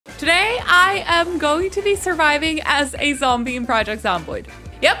Today, I am going to be surviving as a zombie in Project Zomboid.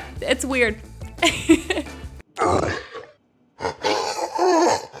 Yep, it's weird.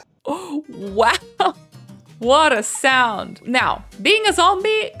 Oh, wow. What a sound. Now, being a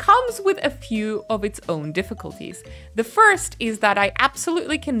zombie comes with a few of its own difficulties. The first is that I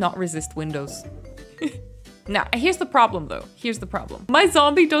absolutely cannot resist windows. Now, here's the problem though. Here's the problem. My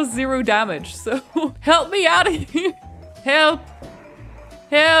zombie does 0 damage, so help me out of here. Help.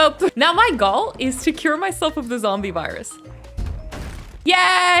 Help. Now, my goal is to cure myself of the zombie virus.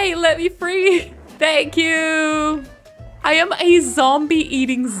 Yay, let me free. Thank you. I am a zombie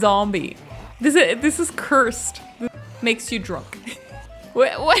eating zombie. This is cursed. This makes you drunk.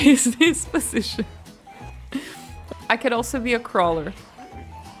 What is this position? I could also be a crawler.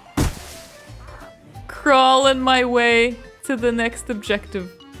 Crawling my way to the next objective.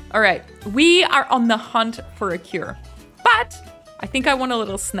 All right, we are on the hunt for a cure. But I think I want a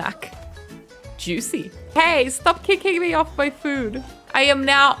little snack. Juicy. Hey, stop kicking me off my food. I am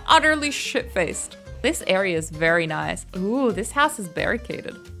now utterly shit-faced. This area is very nice. Ooh, this house is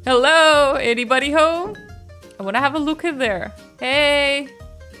barricaded. Hello, anybody home? I want to have a look in there. Hey,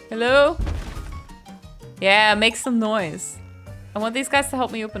 hello? Yeah, make some noise. I want these guys to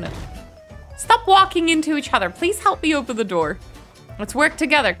help me open it. Stop walking into each other. Please help me open the door. Let's work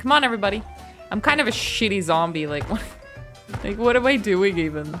together. Come on, everybody. I'm kind of a shitty zombie. Like, what am I doing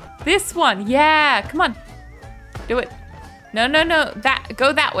even? This one. Yeah, come on. Do it. No, no, no.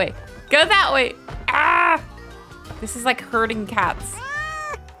 Go that way. Go that way. Ah! This is like herding cats.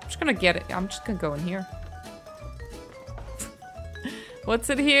 I'm just gonna get it. I'm just gonna go in here. What's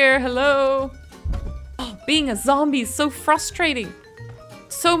in here? Hello? Oh, being a zombie is so frustrating.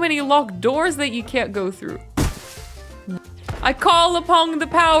 So many locked doors that you can't go through. I call upon the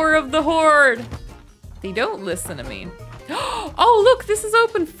power of the horde. They don't listen to me. Oh, look, this is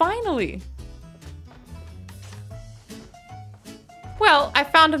open finally. Well, I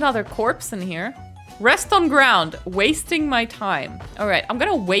found another corpse in here. Rest on ground, wasting my time. All right, I'm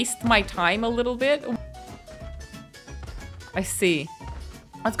gonna waste my time a little bit. I see.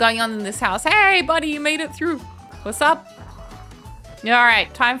 What's going on in this house? Hey, buddy, you made it through. What's up? All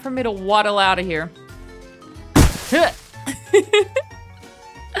right, time for me to waddle out of here.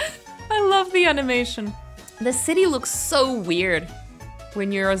 I love the animation. The city looks so weird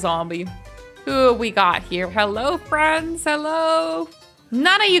when you're a zombie. Who we got here? Hello, friends. Hello.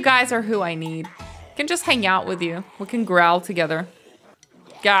 None of you guys are who I need. I can just hang out with you. We can growl together.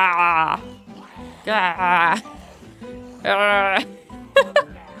 Gah. Gah. I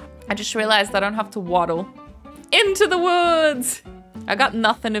just realized I don't have to waddle into the woods. I got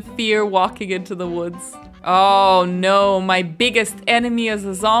nothing to fear walking into the woods. Oh no, my biggest enemy is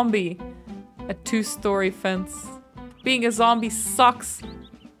a zombie. A 2-story fence. Being a zombie sucks.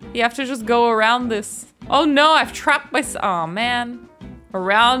 You have to just go around this. Oh no, I've trapped myself. Oh man.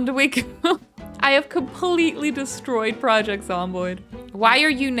 Around we go. I have completely destroyed Project Zomboid. Why are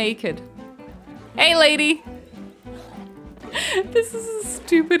you naked? Hey lady. This is the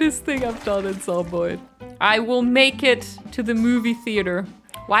stupidest thing I've done in Zomboid. I will make it to the movie theater.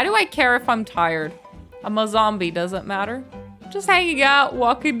 Why do I care if I'm tired? I'm a zombie, doesn't matter. Just hanging out,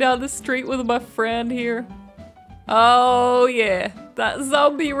 walking down the street with my friend here. Oh yeah, that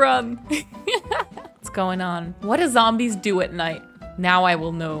zombie run. What's going on? What do zombies do at night? Now I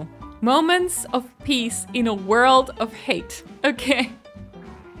will know. Moments of peace in a world of hate. Okay.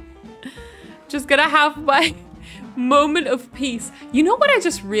 Just gonna have my moment of peace. You know what I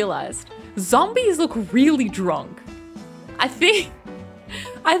just realized? Zombies look really drunk. I think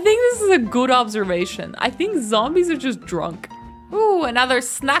this is a good observation. I think zombies are just drunk. Ooh, another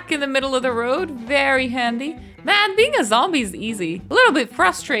snack in the middle of the road. Very handy. Man, being a zombie is easy. A little bit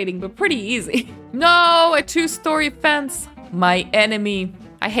frustrating, but pretty easy. No, a 2-story fence. My enemy.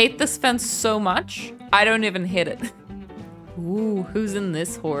 I hate this fence so much, I don't even hit it. Ooh, who's in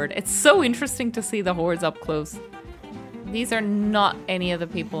this horde? It's so interesting to see the hordes up close. These are not any of the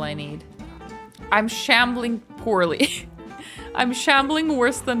people I need. I'm shambling poorly. I'm shambling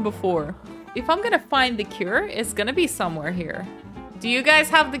worse than before. If I'm gonna find the cure, it's gonna be somewhere here. Do you guys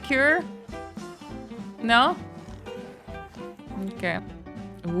have the cure? No? Okay.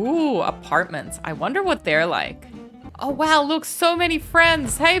 Ooh, apartments. I wonder what they're like. Oh wow, look, so many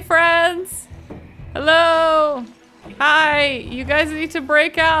friends. Hey friends. Hello. Hi, you guys need to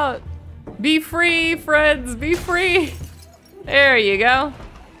break out. Be free, friends, be free. There you go.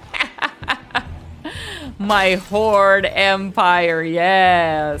 My horde empire,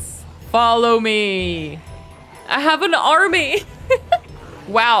 yes. Follow me. I have an army.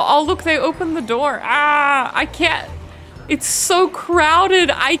 Wow, oh look, they opened the door. Ah, I can't. It's so crowded.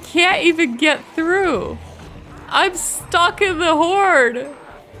 I can't even get through. I'm stuck in the horde. All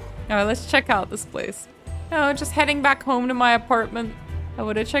right, let's check out this place. Oh, just heading back home to my apartment. I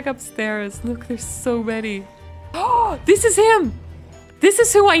want to check upstairs. Look, there's so many. Oh, this is him. This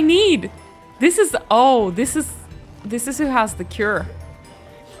is who I need. This is, oh, this is who has the cure.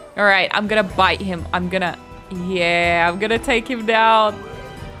 All right, I'm gonna bite him. I'm gonna take him down.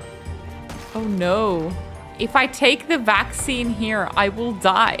 Oh no. If I take the vaccine here, I will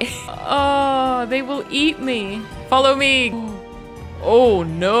die. Oh, they will eat me. Follow me. Oh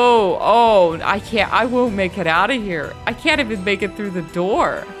no. Oh, I won't make it out of here. I can't even make it through the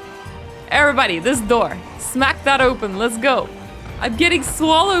door. Everybody, this door. Smack that open. Let's go. I'm getting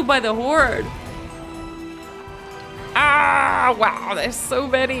swallowed by the horde. Ah, wow, there's so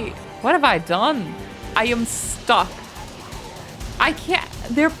many. What have I done? I am stuck. I can't,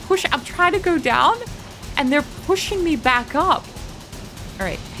 they're pushing, I'm trying to go down and they're pushing me back up. All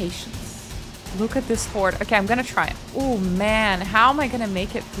right, patience. Look at this horde. Okay, I'm gonna try it. Oh man, how am I gonna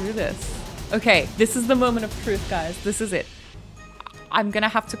make it through this? Okay, this is the moment of truth, guys. This is it. I'm gonna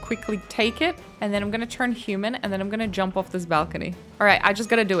have to quickly take it and then I'm gonna turn human and then I'm gonna jump off this balcony. All right, I just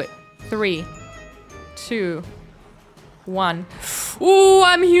gotta do it. 3, 2, 1. Ooh,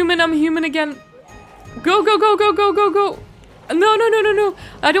 I'm human again. Go, go, go, go, go, go, go. No, no, no, no, no.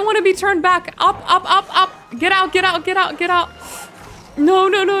 I don't want to be turned back. Up, up, up, up. Get out, get out, get out, get out. No,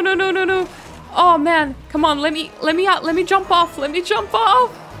 no, no, no, no, no, no. Oh man, come on, let me out. Let me jump off. Let me jump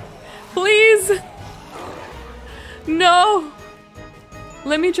off. Please. No.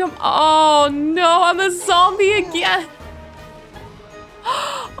 Let me jump. Oh no, I'm a zombie again.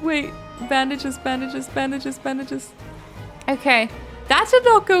 Wait, bandages, bandages, bandages, bandages. Okay, that did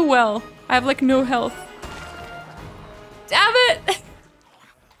not go well. I have like no health. Damn it!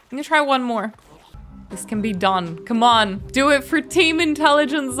 I'm gonna try one more. This can be done. Come on, do it for Team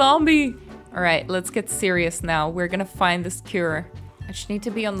Intelligent Zombie. All right, let's get serious now. We're gonna find this cure. I just need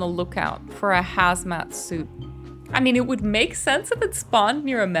to be on the lookout for a hazmat suit. I mean, it would make sense if it spawned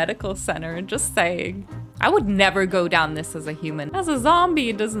near a medical center, just saying. I would never go down this as a human. As a zombie,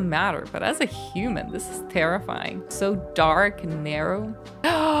 it doesn't matter, but as a human, this is terrifying. So dark and narrow.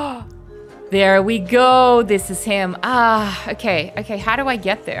 There we go. This is him. Ah, okay. Okay, how do I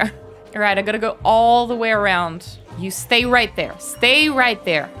get there? All right, I gotta go all the way around. You stay right there. Stay right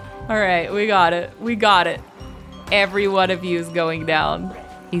there. All right, we got it. We got it. Every one of you is going down.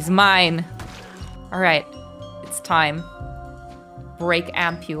 He's mine. All right, it's time. Break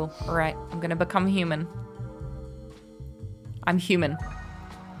ampule. All right, I'm gonna become human. I'm human.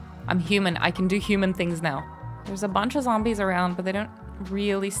 I'm human. I can do human things now. There's a bunch of zombies around, but they don't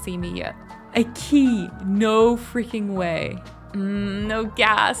really see me yet. A key. No freaking way. No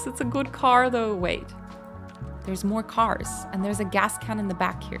gas. It's a good car though. Wait. There's more cars. And there's a gas can in the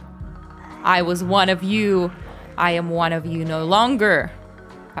back here. I was one of you. I am one of you no longer.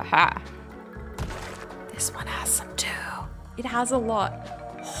 Haha. This one has some too. It has a lot.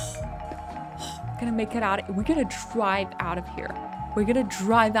 Gonna make it out. We're gonna drive out of here. We're gonna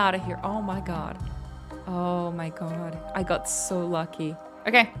drive out of here. Oh my god. Oh my god. I got so lucky.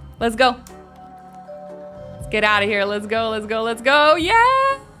 Okay, let's go. Let's get out of here. Let's go, let's go, let's go.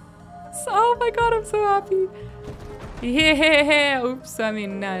 Yes! Oh my god, I'm so happy. Yeah. Oops, I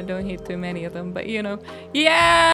mean, don't hit too many of them, but you know. Yeah!